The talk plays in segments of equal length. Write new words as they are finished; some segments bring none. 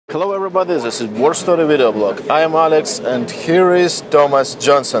Hello everybody, this is War Story Video Blog. I am Alex and here is Thomas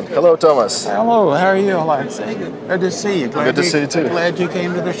Johnson. Hello Thomas. Hello, how are you, Alex? Good to see you. Good to see you too. Glad you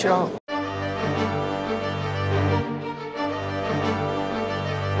came to the show.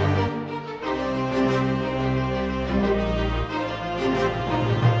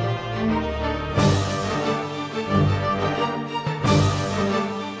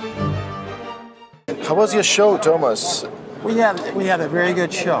 How was your show, Thomas? We had a very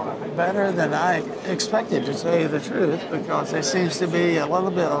good show, better than I expected, to tell you the truth, because there seems to be a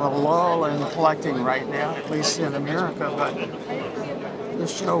little bit of a lull in collecting right now, at least in America, but the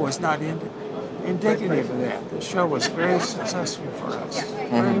show was not indicative of that. The show was very successful for us,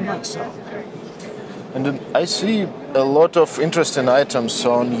 very much so. And I see a lot of interesting items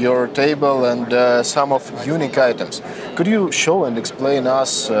on your table and some of unique items. Could you show and explain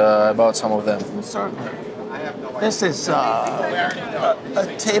us about some of them? Certainly. This is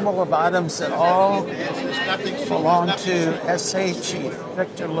a table of items that all belong to SA Chief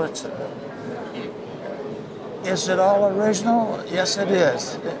Viktor Lutze. Is it all original? Yes, it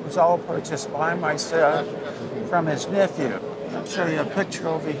is. It was all purchased by myself from his nephew. I'll show you a picture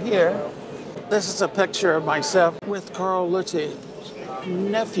over here. This is a picture of myself with Carl Lutze's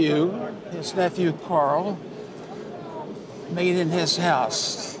nephew, his nephew Carl, made in his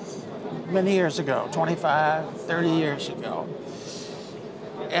house many years ago, 25, 30 years ago.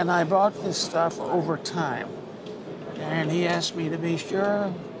 And I bought this stuff over time. And he asked me to be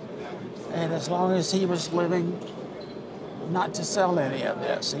sure, and as long as he was living, not to sell any of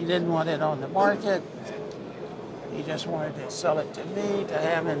this. He didn't want it on the market. He just wanted to sell it to me to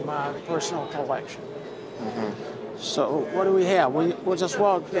have in my personal collection. So what do we have? We'll just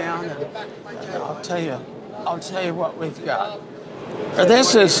walk down and I'll tell you what we've got.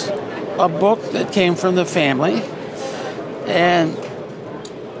 This is a book that came from the family, and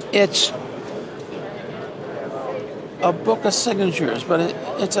it's a book of signatures, but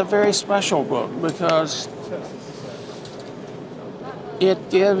it's a very special book because it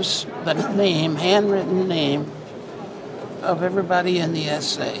gives the name, handwritten name, of everybody in the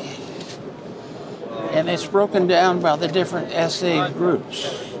SA. And it's broken down by the different SA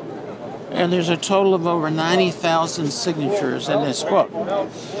groups. And there's a total of over 90,000 signatures in this book.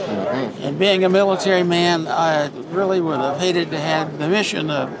 And being a military man, I really would have hated to have the mission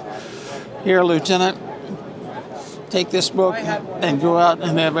of, here, Lieutenant, take this book and go out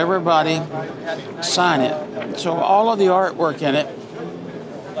and have everybody sign it. So all of the artwork in it,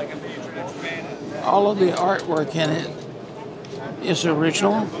 is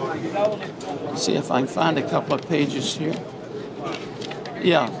original. Let's see if I can find a couple of pages here.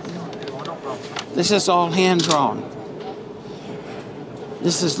 Yeah. This is all hand-drawn.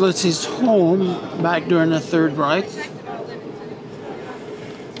 This is Lutze's home back during the Third Reich.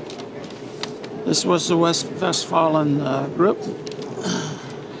 This was the Westphalian group.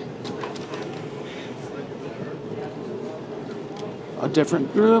 A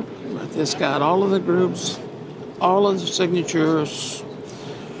different group, but this got all of the groups, all of the signatures,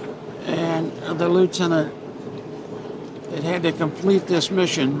 and the lieutenant that had to complete this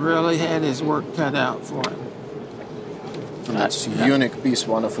mission really had his work cut out for him. And it's a unique piece,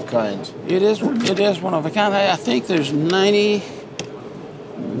 one of a kind. It is one of a kind. I think there's 90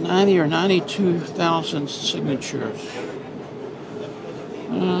 or 92,000 signatures.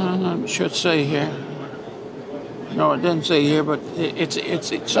 It should say here. No, it didn't say here, but it's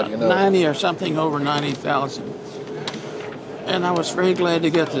 90 or something over 90,000. And I was very glad to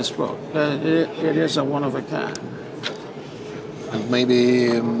get this book. It is a one of a kind. And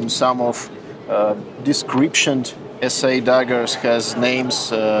maybe some of descriptioned SA daggers has names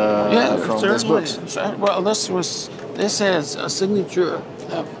from this book. Well, this has a signature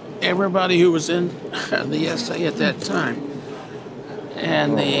of everybody who was in the SA at that time.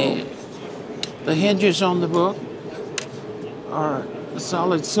 And the hinges on the book are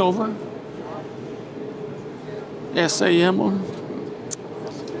solid silver, SA emblem,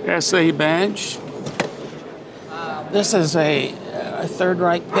 SA badge. This is a Third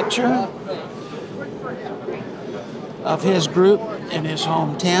Reich picture of his group in his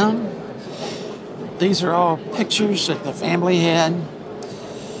hometown. These are all pictures that the family had.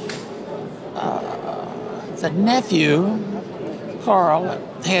 The nephew, Carl,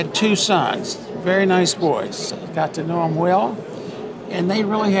 had two sons, very nice boys. Got to know them well, and they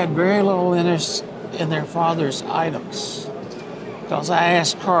really had very little interest in their father's items. Because I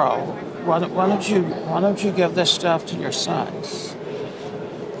asked Carl, why don't you give this stuff to your sons?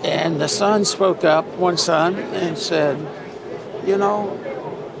 And the son spoke up, one son, and said, you know,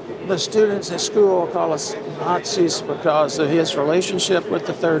 the students at school call us Nazis because of his relationship with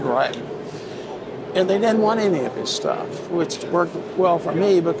the Third Reich. And they didn't want any of his stuff, which worked well for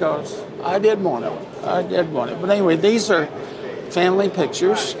me because I did want it. But anyway, these are family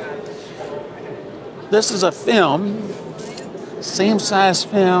pictures. This is a film, same size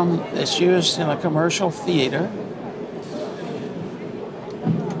film that's used in a commercial theater.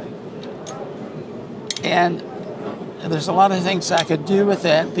 And there's a lot of things I could do with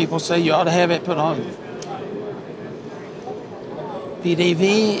that. People say you ought to have it put on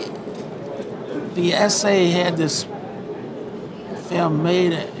PDV. The SA had this film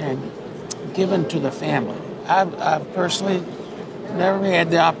made and given to the family. I've personally never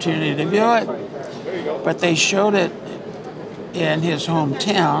had the opportunity to view it, but they showed it in his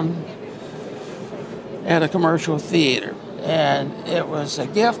hometown at a commercial theater. And it was a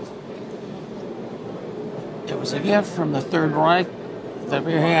gift. It was a gift from the Third Reich, the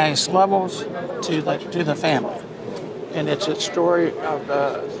very highest levels, to the family. And it's a story of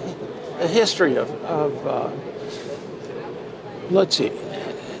the history of Lutze.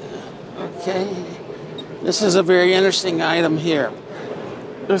 Okay, this is a very interesting item here.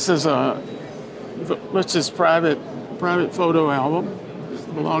 This is Lutze's private photo album.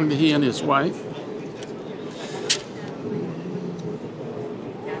 It belonged to he and his wife.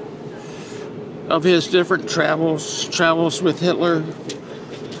 Of his different travels with Hitler.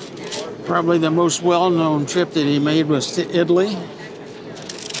 Probably the most well-known trip that he made was to Italy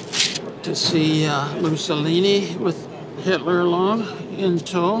to see Mussolini with Hitler along in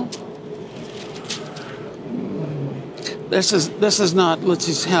tow. This is not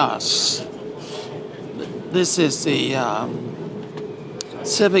Lutze's house. This is the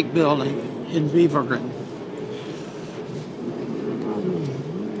Civic Building in Beavergren.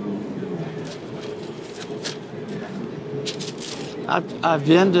 I've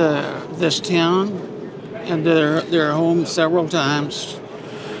been to this town and their home several times.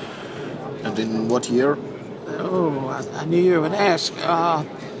 And in what year? Oh, I knew you would ask. I'm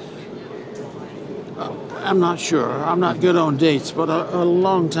not sure. I'm not good on dates, but a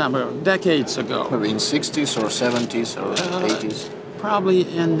long time ago, decades ago. Maybe in 60s or 70s or 80s? Probably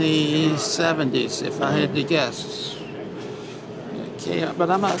in the 70s, if I had to guess. Okay, but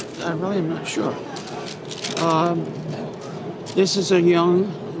I'm really not sure. This is a young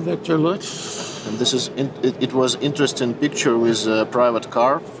Viktor Lutze. And this is it was interesting picture with a private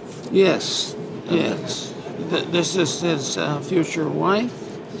car. Yes, yes. This is his future wife.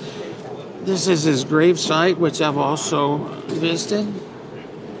 This is his gravesite, which I've also visited.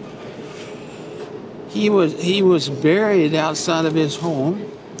 He was buried outside of his hometown,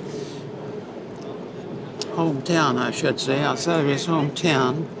 I should say, outside of his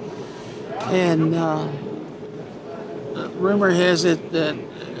hometown, and. Rumor has it that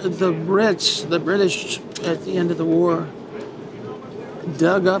the British at the end of the war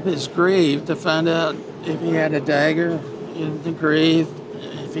dug up his grave to find out if he had a dagger in the grave,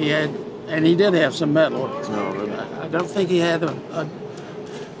 if he had, and he did have some metal. No, really. I don't think he had a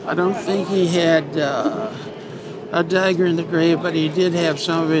dagger in the grave, but he did have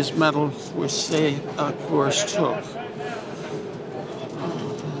some of his medals, which they, of course, took.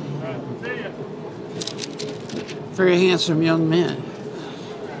 Very handsome young man.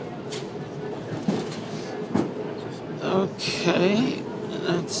 Okay,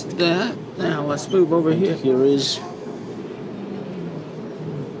 that's that. Now let's move over here. Here is.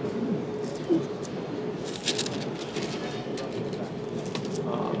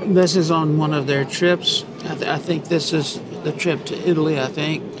 This is on one of their trips. I think this is the trip to Italy, I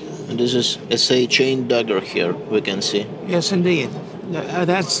think. And this is SA chain dagger here, we can see. Yes, indeed.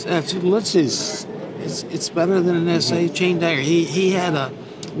 That's Lutze's. It's better than an SA chain dagger. He had a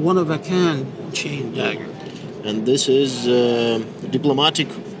one-of-a-kind chain dagger. And this is diplomatic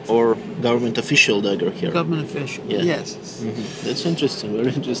or government official dagger here. Government official, yeah. Yes. Mm-hmm. That's interesting,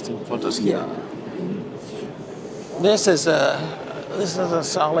 very interesting photos here. Yeah. This is a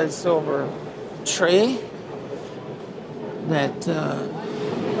solid silver tray that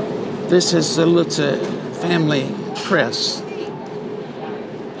this is the Lutze family crest.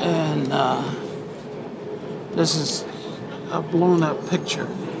 And this is a blown-up picture.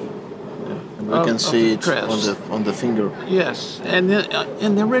 And we can see it on the finger. Yes, and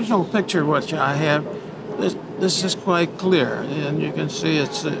in the original picture, which I have, this is quite clear, and you can see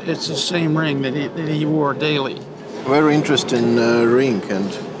it's the same ring that he wore daily. Very interesting ring, and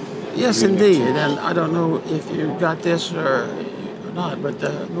yes, indeed. And I don't know if you got this or not, but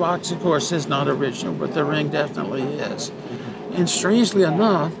the watch, of course, is not original, but the ring definitely is. And strangely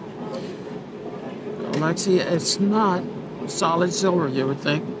enough, Alexi, it's not solid silver, you would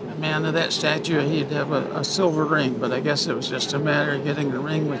think. man of that stature, he'd have a silver ring, but I guess it was just a matter of getting the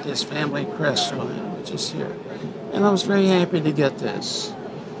ring with his family crest on it, which is here. And I was very happy to get this.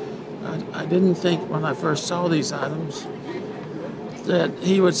 I didn't think when I first saw these items that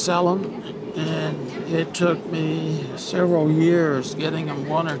he would sell them, and it took me several years getting them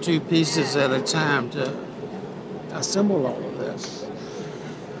one or two pieces at a time to assemble all of this.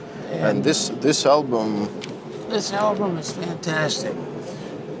 And this album. This album is fantastic.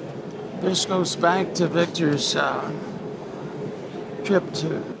 This goes back to Victor's trip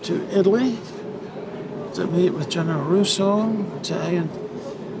to Italy to meet with General Russo, Italian.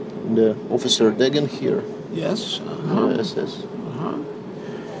 The Officer Degen here. Yes. Yes, yes.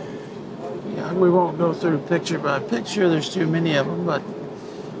 Yeah, we won't go through picture by picture. There's too many of them, but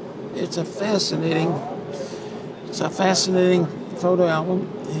it's a fascinating photo album.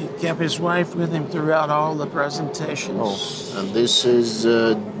 He kept his wife with him throughout all the presentations. Oh, and this is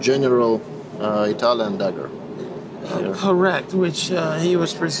General Italian dagger. Correct, which he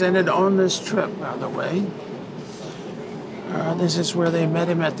was presented on this trip, by the way. This is where they met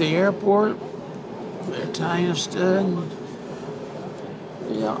him at the airport. The Italian stood.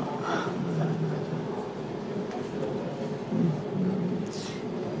 Yeah.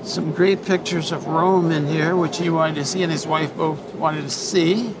 Some great pictures of Rome in here, which he wanted to see and his wife both wanted to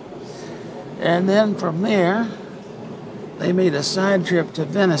see. And then from there, they made a side trip to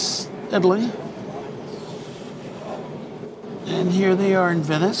Venice, Italy. And here they are in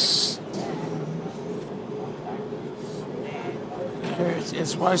Venice.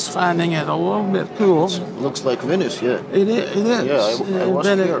 His wife's finding it a little bit cool. Looks like Venice, yeah. It is. Yeah, I was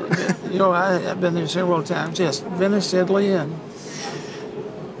here. You know, I've been there several times. Yes, Venice, Italy, and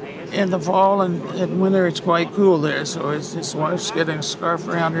in the fall and winter it's quite cool there. So his wife's getting a scarf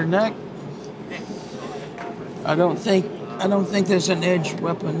around her neck. I don't think there's an edged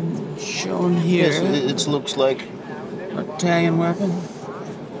weapon shown here. Yes, it looks like Italian weapon.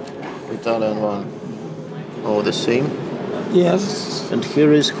 Italian one. Oh, the same. Yes. And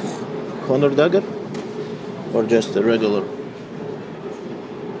here is Honor dagger, or just a regular.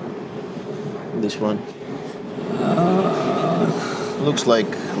 This one. Looks like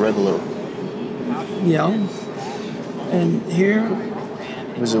regular. Yeah. And here.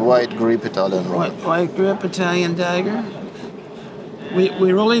 With a white grip Italian one. White grip Italian dagger. We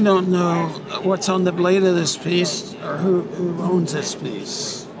really don't know what's on the blade of this piece or who owns this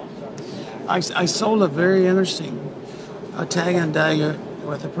piece. I sold a very interesting Italian dagger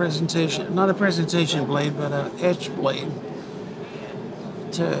with a presentation, not a presentation blade, but an etch blade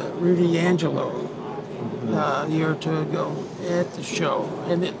to Rudy Angelo a year or two ago at the show.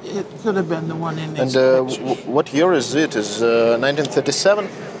 And it could have been the one in these pictures. What year is it? Is 1937?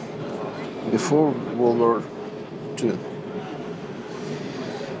 Before World War II?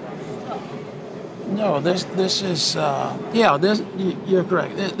 No, this is, you're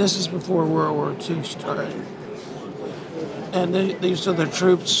correct. This is before World War II started. And these are the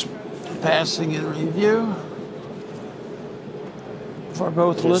troops passing in review for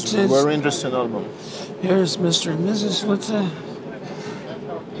both Lutzes. Very interesting album. Here's Mr. and Mrs. Lutze.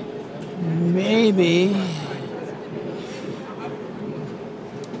 Maybe,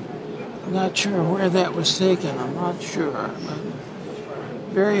 I'm not sure where that was taken. I'm not sure. But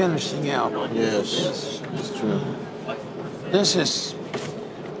very interesting album. Yes, it's true. This is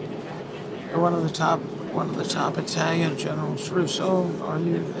one of the top Italian generals, Russo,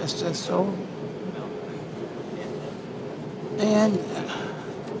 RUSSO. And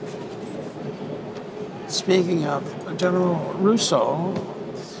speaking of General Russo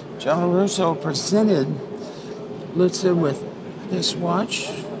presented Lutze with this watch,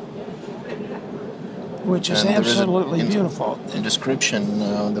 which is absolutely beautiful. In description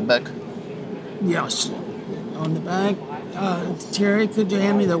on the back. Yes, on the back. Terry, could you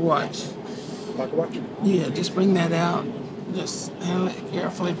hand me the watch? Pocket watch? Yeah, just bring that out. Just handle it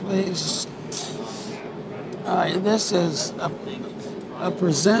carefully, please. This is a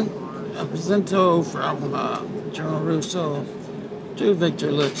presento from General Russo to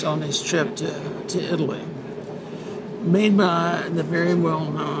Viktor Lutze on his trip to Italy, made by the very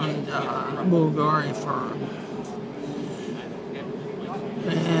well-known Bulgari firm.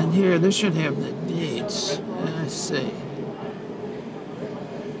 And here, this should have the dates. Let's see.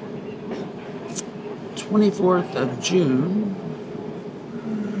 24th of June.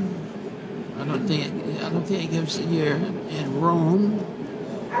 I don't think it gives the year. In Rome,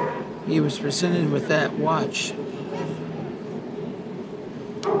 he was presented with that watch.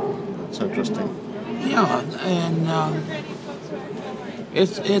 That's interesting. Yeah, and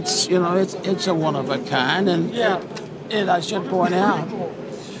it's a one of a kind, and I should point out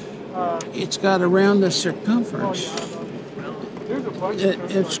it's got around the circumference.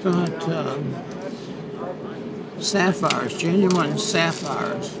 It's got sapphires, genuine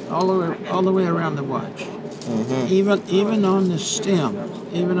sapphires, all the way around the watch. Even on the stem,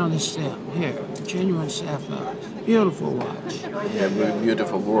 here, genuine sapphires. Beautiful watch. Yeah, very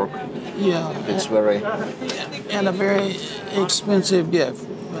beautiful work. Yeah. It's very... And a very expensive gift.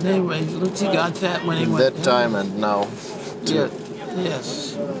 But anyway, Lutze got that when he In went that time and now. Yeah,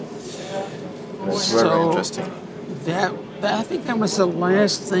 yes. It's very interesting. I think that was the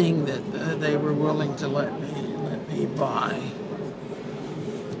last thing that they were willing to let me buy.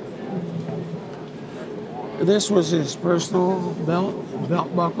 This was his personal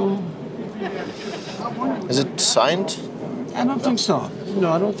belt buckle. Is it signed? I don't think so.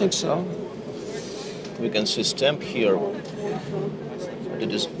 No, I don't think so. We can see stamp here.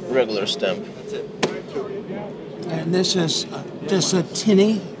 It is regular stamp. And this is just a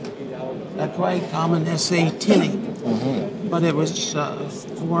tinny, a quite common SA tinny. But it was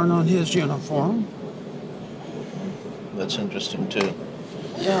worn on his uniform. That's interesting too.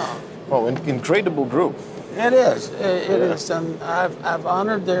 Yeah. Oh, incredible group. It is. It is. And I've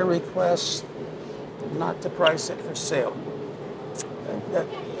honored their request not to price it for sale. That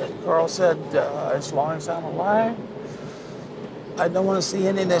Carl said, as long as I'm alive, I don't want to see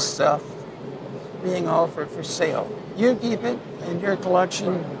any of this stuff being offered for sale. You keep it in your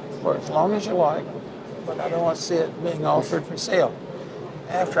collection for as long as you like, but I don't want to see it being offered for sale.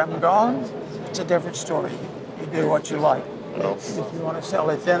 After I'm gone, it's a different story. You do what you like. No. If you want to sell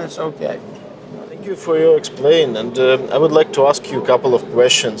it, then it's okay. Thank you for your explain, and I would like to ask you a couple of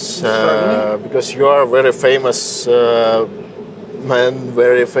questions because you are a very famous man,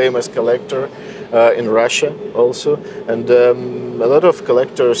 very famous collector in Russia also, and a lot of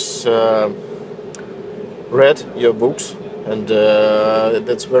collectors read your books, and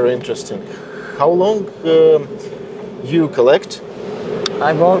that's very interesting. How long you collect?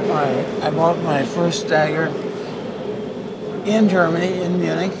 I bought my first dagger in Germany, in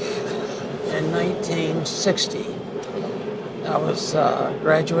Munich, in 1960. I was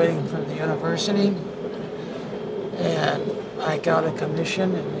graduating from the university, and I got a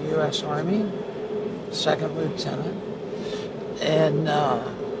commission in the U.S. Army, second lieutenant, and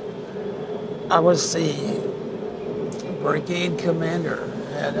I was the brigade commander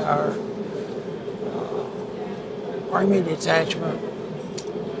at our Army detachment,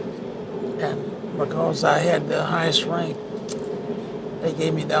 and because I had the highest rank, they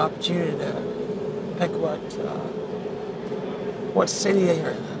gave me the opportunity to pick what city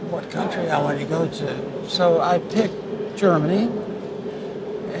or what country I wanted to go to. So I picked Germany,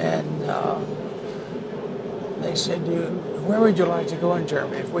 and they said, where would you like to go in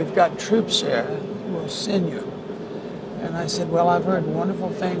Germany? If we've got troops there, we'll send you. And I said, well, I've heard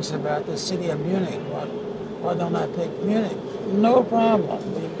wonderful things about the city of Munich. Why don't I pick Munich? No problem.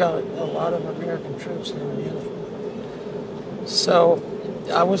 We've got a lot of American troops in Munich. So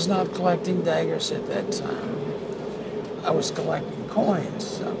I was not collecting daggers at that time. I was collecting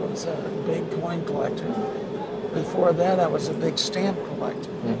coins. I was a big coin collector. Before that, I was a big stamp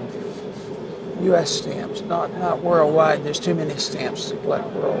collector. U.S. stamps, not worldwide. There's too many stamps to collect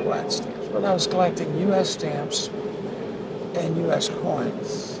worldwide stamps. But I was collecting U.S. stamps and U.S.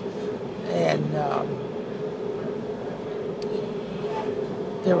 coins. And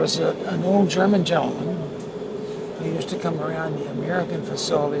there was an old German gentleman who used to come around the American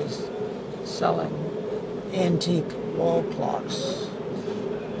facilities selling antique wall clocks,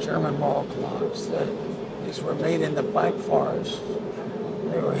 German wall clocks. These were made in the Black Forest.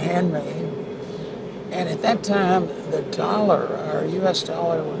 They were handmade. And at that time, the dollar, our U.S.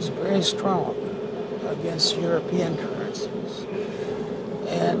 dollar, was very strong against European currencies.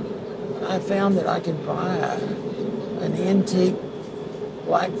 And I found that I could buy an antique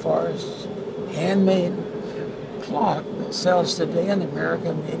Black Forest handmade clock that sells today in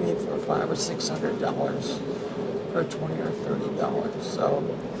America maybe for $500 or $600 for $20 or $30. So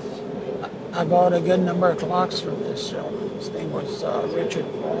I bought a good number of clocks from this gentleman. His name was Richard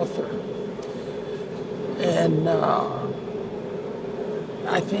Walther. And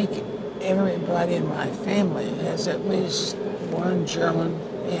I think everybody in my family has at least one German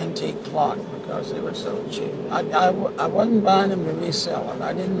antique clock because they were so cheap. I wasn't buying them to resell them.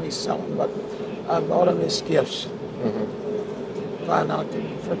 I didn't resell them, but I bought them as gifts.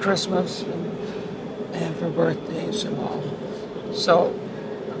 For Christmas and for birthdays and all. So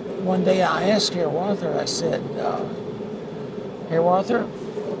one day I asked Herr Walther, I said, Herr Walther,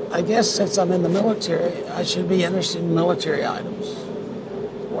 I guess since I'm in the military, I should be interested in military items.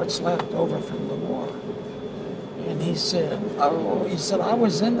 What's left over from the war? And And he said, oh, he said, I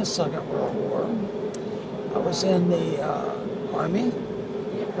was in the Second World War. I was in the Army.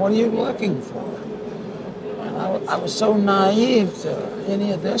 What are you looking for? And I was so naive to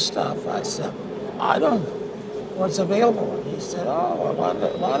any of this stuff. I said, I don't know what's available. And he said, oh,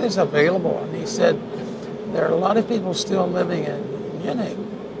 a lot is available. And he said, there are a lot of people still living in Munich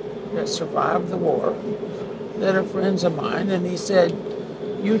that survived the war, that are friends of mine. And he said,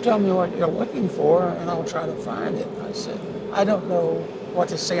 you tell me what you're looking for and I'll try to find it. I said, I don't know what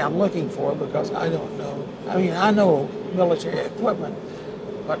to say I'm looking for because I don't know. I mean, I know military equipment,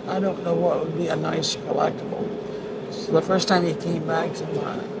 but I don't know what would be a nice collectible. So the first time he came back to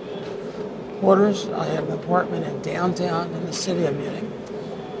my quarters, I had an apartment in downtown in the city of Munich.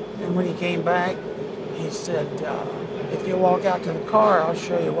 And when he came back, he said, if you walk out to the car, I'll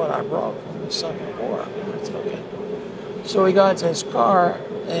show you what I brought from the Second War. I said, okay. So he got to his car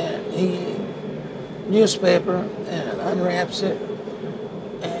and he newspaper and unwraps it,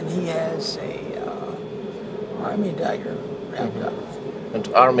 and he has a army dagger wrapped up. And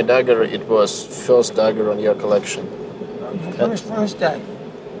army dagger, it was first dagger on your collection. First dagger.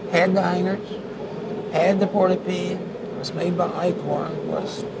 Had the hangers, had the portapee, was made by Eichhorn,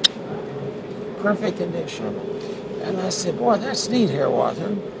 was perfect condition. And I said, boy, that's neat here,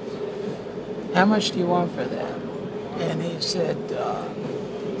 Walter. How much do you want for that? And he said,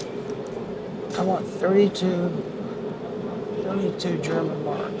 I want 32 German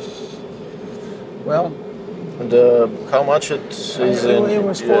marks. Well, and how much it is in it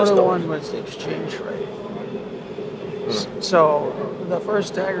was 4 to 1 was the exchange rate. So the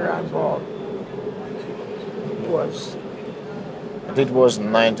first dagger I bought was... It was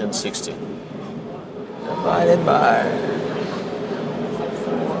 1960. Divided by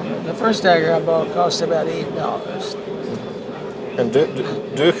 4. The first dagger I bought cost about $8. And do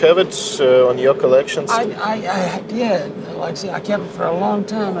you have it on your collections? I did. Like I said, I kept it for a long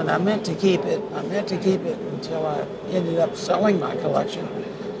time, and I meant to keep it. I meant to keep it until I ended up selling my collection.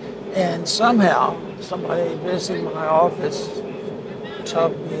 And somehow, somebody visiting my office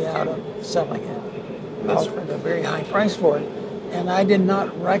talked me out of selling it. Offered a very high price for it. And I did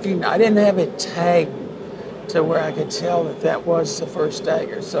not recognize, I didn't have it tagged to where I could tell that that was the first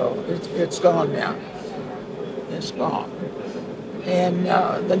dagger. So it's gone now. It's gone. And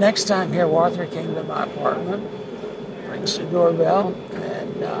the next time here, Walter came to my apartment, rings the doorbell,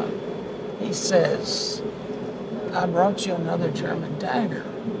 and he says, I brought you another German dagger.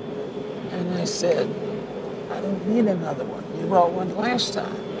 And I said, I don't need another one. You brought one last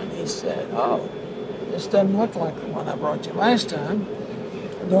time. And he said, oh, this doesn't look like the one I brought you last time.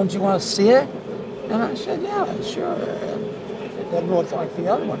 Don't you want to see it? And I said, yeah, sure. It doesn't look like the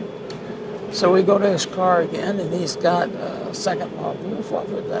other one. So we go to his car again, and he's got a second model Luftwaffe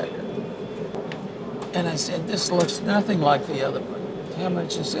dagger. And I said, this looks nothing like the other one. How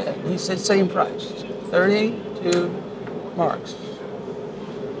much is it? And he said, same price, 32 marks,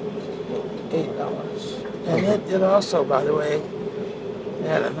 $8. And it also, by the way,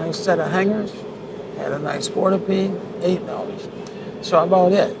 had a nice set of hangers, had a nice portapee, $8. So I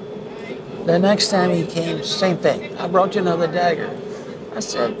bought it. The next time he came, same thing. I brought you another dagger. I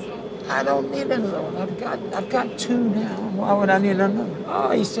said, I don't need another one. I've got 2 now. Why would I need another one?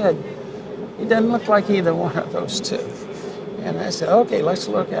 Oh, he said, it doesn't look like either one of those 2. And I said, okay, let's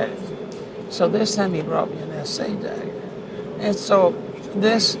look at it. So this time he brought me an SA dagger. And so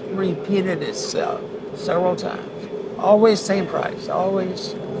this repeated itself several times. Always same price,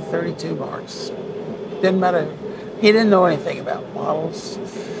 always 32 marks. Didn't matter. He didn't know anything about models.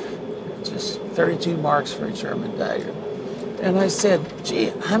 Just 32 marks for a German dagger. And I said,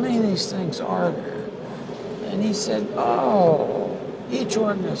 gee, how many of these things are there? And he said, oh, each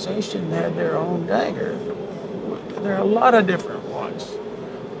organization had their own dagger. There are a lot of different ones.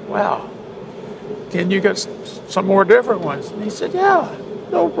 Wow. Can you get some more different ones? And he said, yeah,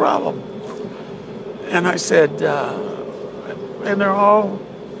 no problem. And I said, and they're all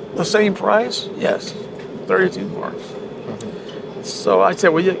the same price? Yes, 32 marks. So I said,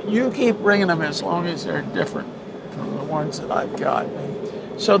 well, you keep bringing them as long as they're different from the ones that I've got.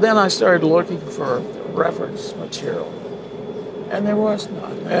 So then I started looking for reference material, and there was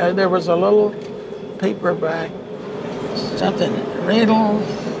none. There was a little paperback, something, Riedel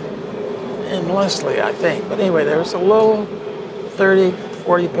and Leslie, I think. But anyway, there was a little 30,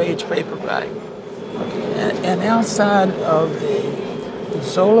 40-page paperback. And outside of the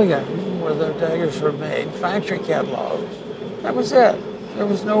Solingen, where the daggers were made, factory catalogs, that was it. There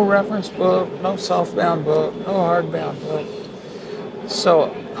was no reference book, no softbound book, no hardbound book.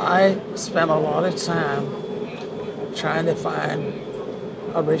 So I spent a lot of time trying to find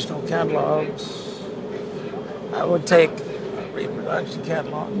original catalogs, I would take a reproduction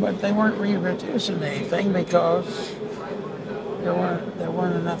catalog, but they weren't reproducing anything because there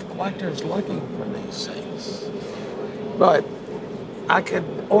weren't enough collectors looking for these things. But I could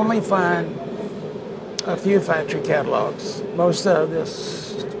only find a few factory catalogs. Most of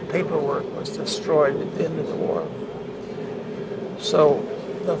this paperwork was destroyed at the end of the war. So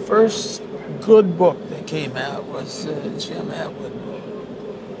the first good book that came out was Jim Atwood.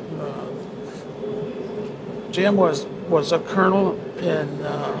 Jim was a colonel in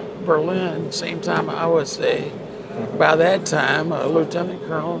Berlin, same time I was by that time, a lieutenant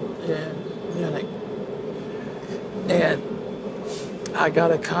colonel in Munich. And I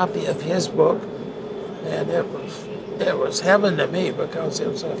got a copy of his book, and it was heaven to me because it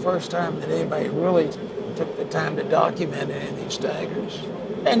was the first time that anybody really took the time to document any of these daggers.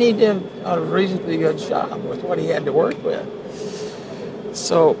 And he did a reasonably good job with what he had to work with.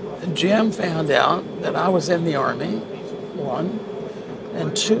 So Jim found out that I was in the Army, one,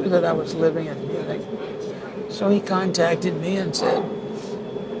 and two, that I was living in Munich. So he contacted me and said,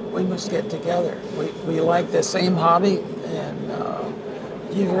 we must get together. We like the same hobby, and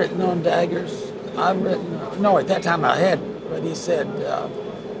you've written on daggers. I've written, no, at that time I hadn't, but he said,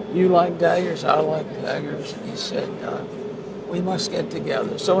 you like daggers, I like daggers. And he said, we must get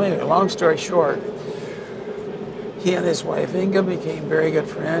together. So anyway, long story short, he and his wife Inga became very good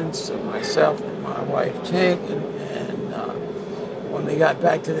friends, myself and my wife Tink, and when we got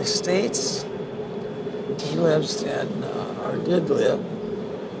back to the States, he lives in, or did live,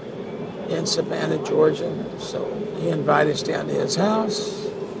 in Savannah, Georgia. So he invited us down to his house.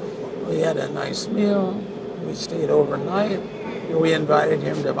 We had a nice meal. We stayed overnight. We invited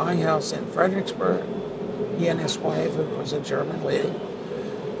him to my house in Fredericksburg. He and his wife, who was a German lady,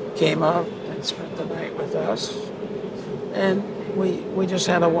 came up and spent the night with us. And we just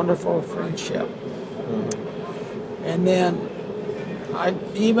had a wonderful friendship. And then,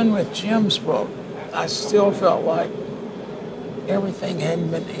 even with Jim's book, I still felt like everything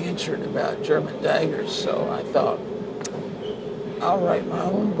hadn't been answered about German daggers, so I thought, I'll write my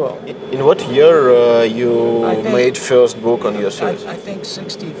own book. In what year you made first book on your series? I think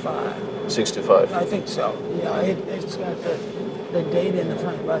 65. 65. I think so. Yeah, it's got the date in the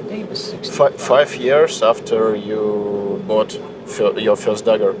front, but I think it was 65. 5 years after you bought your first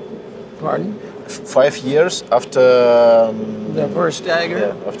dagger. Pardon? 5 years after the first dagger.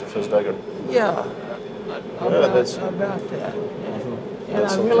 Yeah, after first dagger. Yeah, about that. Mm-hmm. And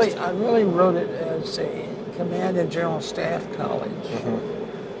I really wrote it as a Command and General Staff College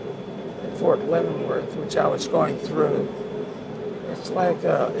at Fort Leavenworth, which I was going through.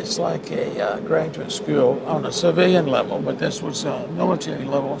 It's like a graduate school on a civilian level, but this was a military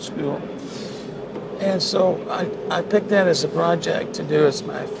level school. And so I picked that as a project to do as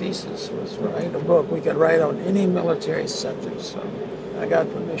my thesis, was write a book. We could write on any military subject, so I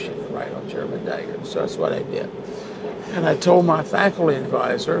got permission to write on German daggers, so that's what I did. And I told my faculty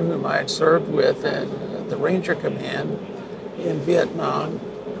advisor, whom I had served with in the Ranger Command in Vietnam,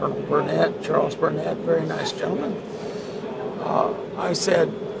 Colonel Burnett, Charles Burnett, very nice gentleman. I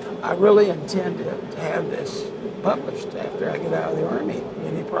said, I really intend to have this published after I get out of the Army.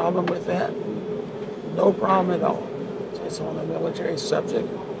 Any problem with that? No problem at all. It's on a military subject,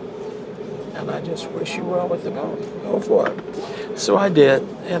 and I just wish you well with the book. Go for it. So I did,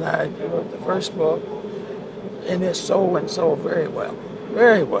 and I wrote the first book, and it sold very well,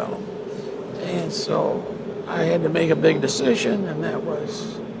 very well. And so I had to make a big decision, and that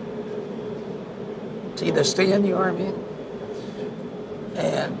was to either stay in the Army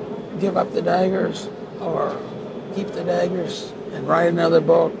and give up the daggers, or keep the daggers and write another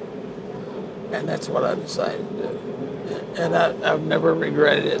book. And that's what I decided to do. And I've never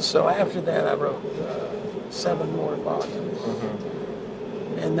regretted it. So after that, I wrote 7 more volumes.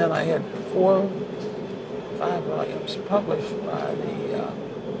 Mm-hmm. And then I had 5 volumes published by the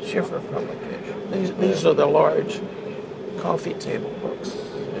Schiffer publication. These are the large coffee table books.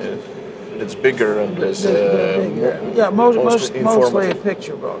 Yeah. It's bigger and it's bigger. Yeah, mostly a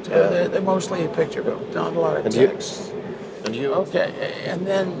picture book. Yeah. They're mostly a picture book, not a lot of text. And you? Okay, and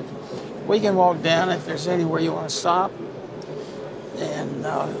then we can walk down if there's anywhere you want to stop. And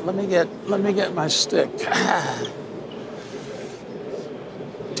let me get my stick.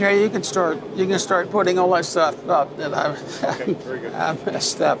 Terry, you can start putting all that stuff up that I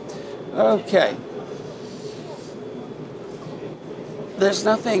messed up. Okay. There's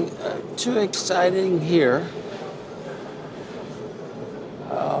nothing too exciting here.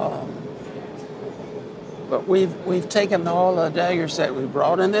 But we've taken all the daggers that we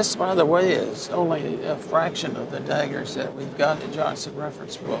brought, and this, by the way, is only a fraction of the daggers that we've got in Johnson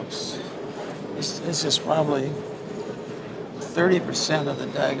reference books. This is probably 30% of the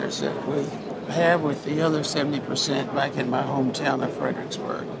daggers that we have, with the other 70% back in my hometown of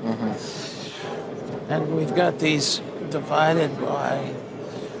Fredericksburg. And we've got these divided by...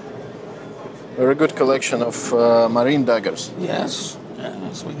 Very good collection of marine daggers. Yes,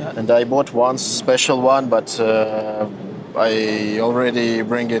 we got. And I bought one special one, but I already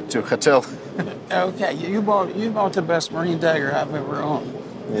bring it to hotel. Okay, you bought the best marine dagger I've ever owned.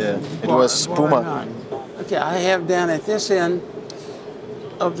 Yeah, it was Puma. Okay, I have down at this end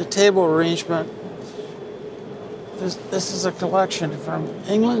of the table arrangement. This is a collection from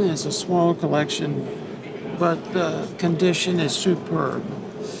England. It's a small collection, but the condition is superb.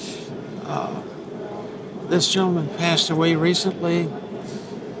 This gentleman passed away recently,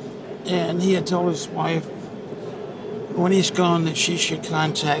 and he had told his wife when he's gone that she should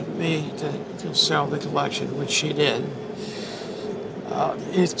contact me to sell the collection, which she did.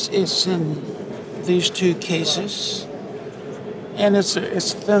 It's in these two cases, and it's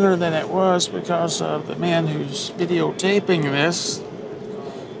thinner than it was because of the man who's videotaping this.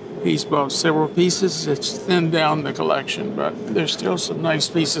 He's bought several pieces. It's thinned down the collection, but there's still some nice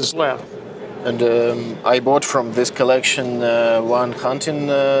pieces left. And I bought from this collection one hunting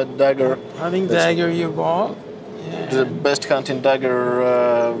dagger. Hunting dagger you bought? The best hunting dagger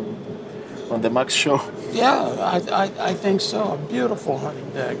on the Max show. Yeah, I think so. A beautiful hunting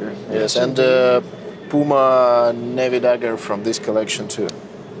dagger. Yes, and Puma Navy dagger from this collection too.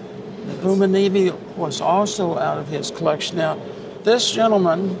 The Puma Navy was also out of his collection. Now, this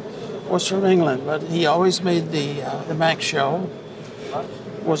gentleman was from England, but he always made the Max show.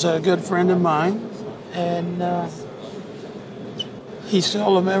 Was a good friend of mine, and he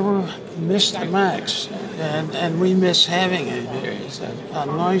seldom ever missed the Max, and we miss having him here. He's a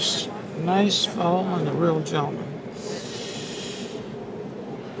nice fellow and a real gentleman.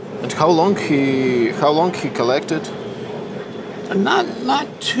 And how long he collected? Not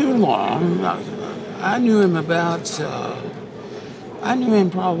too long. I knew him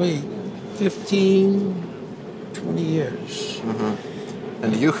probably 15, 20 years. Mm-hmm.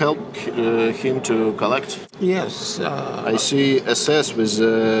 And you helped him to collect? Yes. I see SS with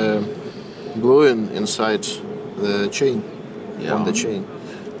gluing inside the chain, on the chain.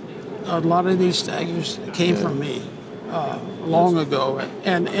 A lot of these daggers came from me long ago,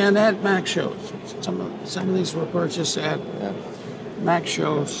 and at Max shows. Some of these were purchased at Max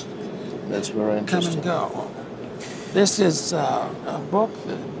shows. That's very interesting. Come and go. This is a book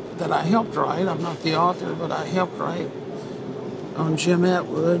that I helped write. I'm not the author, but I helped write on Jim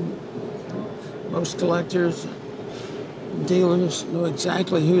Atwood. Most collectors, dealers know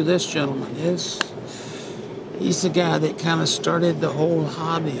exactly who this gentleman is. He's the guy that kind of started the whole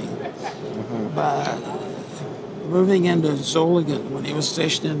hobby by moving into Zolligan when he was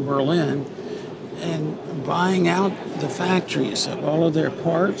stationed in Berlin and buying out the factories of all of their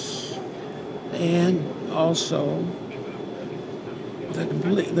parts, and also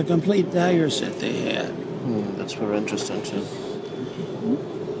the complete daggers that they had. That's very interesting too.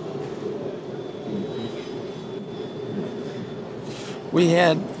 We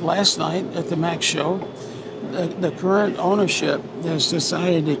had last night at the Max show, the current ownership has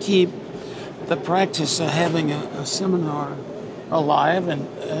decided to keep the practice of having a seminar alive,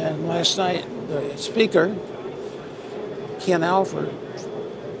 and last night the speaker, Ken Alford,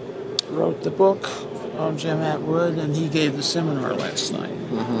 wrote the book on Jim Atwood, and he gave the seminar last night.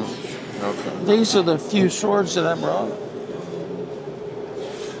 Okay. These are the few swords that I brought.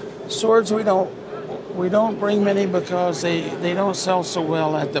 Swords we don't bring many because they don't sell so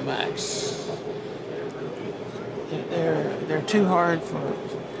well at the Max. They're too hard for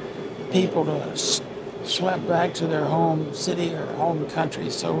people to schlep back to their home city or home country,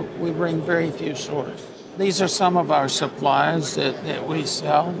 so we bring very few swords. These are some of our supplies that we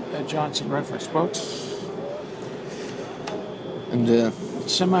sell at Johnson Reference Books. And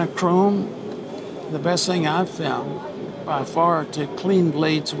semi-chrome, the best thing I've found by far to clean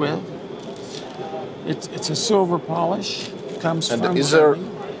blades with. It's a silver polish. Comes and from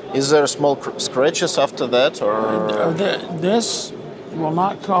is there small scratches after that, or this will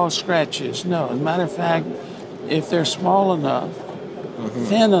not cause scratches? No. As a matter of fact, if they're small enough,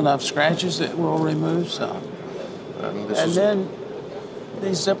 thin enough scratches, it will remove some. And then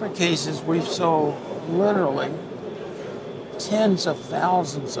these zipper cases, we've sold literally tens of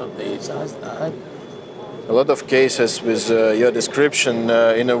thousands of these. A lot of cases with your description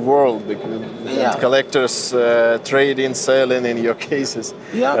in a world, because collectors trade in, selling in your cases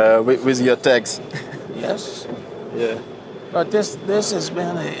with your tags. Yes. Yeah. But this has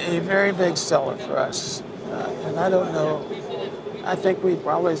been a very big seller for us, and I don't know. I think we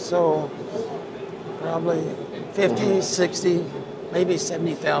probably sold probably 50, 60, maybe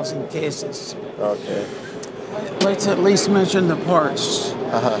 70,000 cases. Okay. Let's at least mention the parts.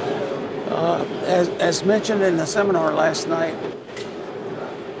 Uh-huh. As mentioned in the seminar last night,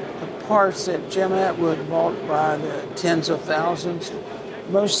 the parts that Jim Atwood bought by the tens of thousands,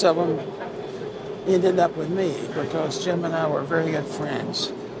 most of them ended up with me because Jim and I were very good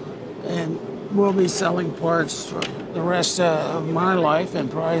friends. And we'll be selling parts for the rest of my life and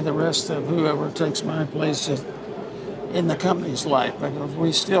probably the rest of whoever takes my place in the company's life, because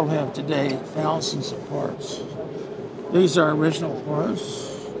we still have today thousands of parts. These are original parts.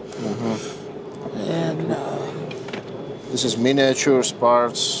 Mm-hmm. And this is miniatures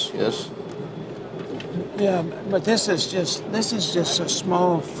parts, yes. yeah, but this is just a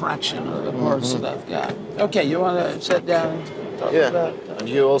small fraction of the parts that I've got. Okay, you want to sit down and talk about? And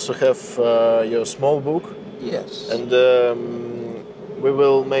you also have your small book. Yes. And we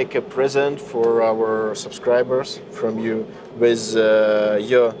will make a present for our subscribers from you with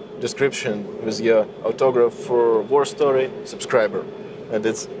your description, with your autograph for War Story subscriber. And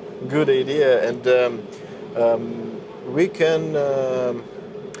it's a good idea. And we can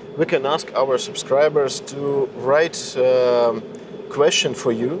ask our subscribers to write question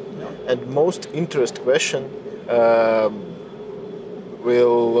for you, and most interest question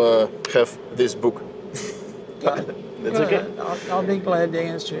will have this book. That's Good. okay. I'll be glad to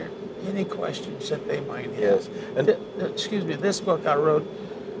answer any questions that they might have. Yes. And excuse me, this book I wrote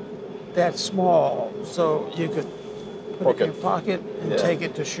that small, so you could put it in your pocket and take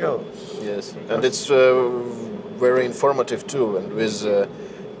it to shows. Yes, and it's very informative too, and with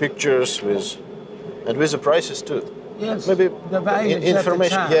pictures, with the prices too. Yes. Maybe the value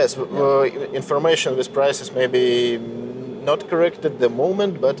information. at the time. Yes, information with prices maybe not correct at the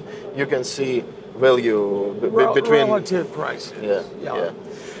moment, but you can see value between relative prices. Yeah.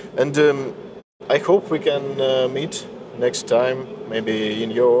 And I hope we can meet next time, maybe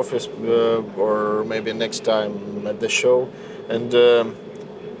in your office or maybe next time at the show, and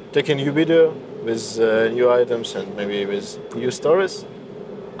take a new video with new items and maybe with new stories.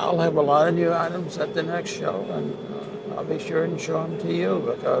 I'll have a lot of new items at the next show, and I'll be sure and show them to you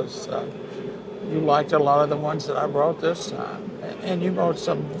because you liked a lot of the ones that I brought this time, and you brought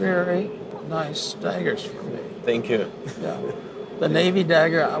some very nice daggers for me. Thank you. Yeah. The Navy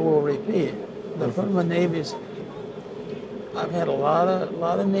dagger, I will repeat. The Puma Navies, I've had a lot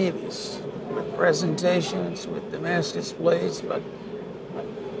of Navies with presentations, with Damascus blades, but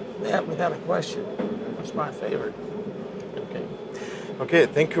that, without a question, was my favorite. Okay. Okay.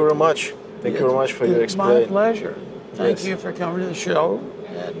 Thank you very much. Thank you very much for your explanation. It's my pleasure. Thank you for coming to the show,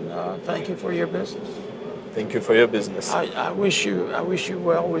 and thank you for your business. Thank you for your business. I wish you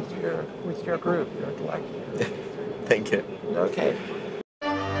well with your group, your collective. Thank you. Okay.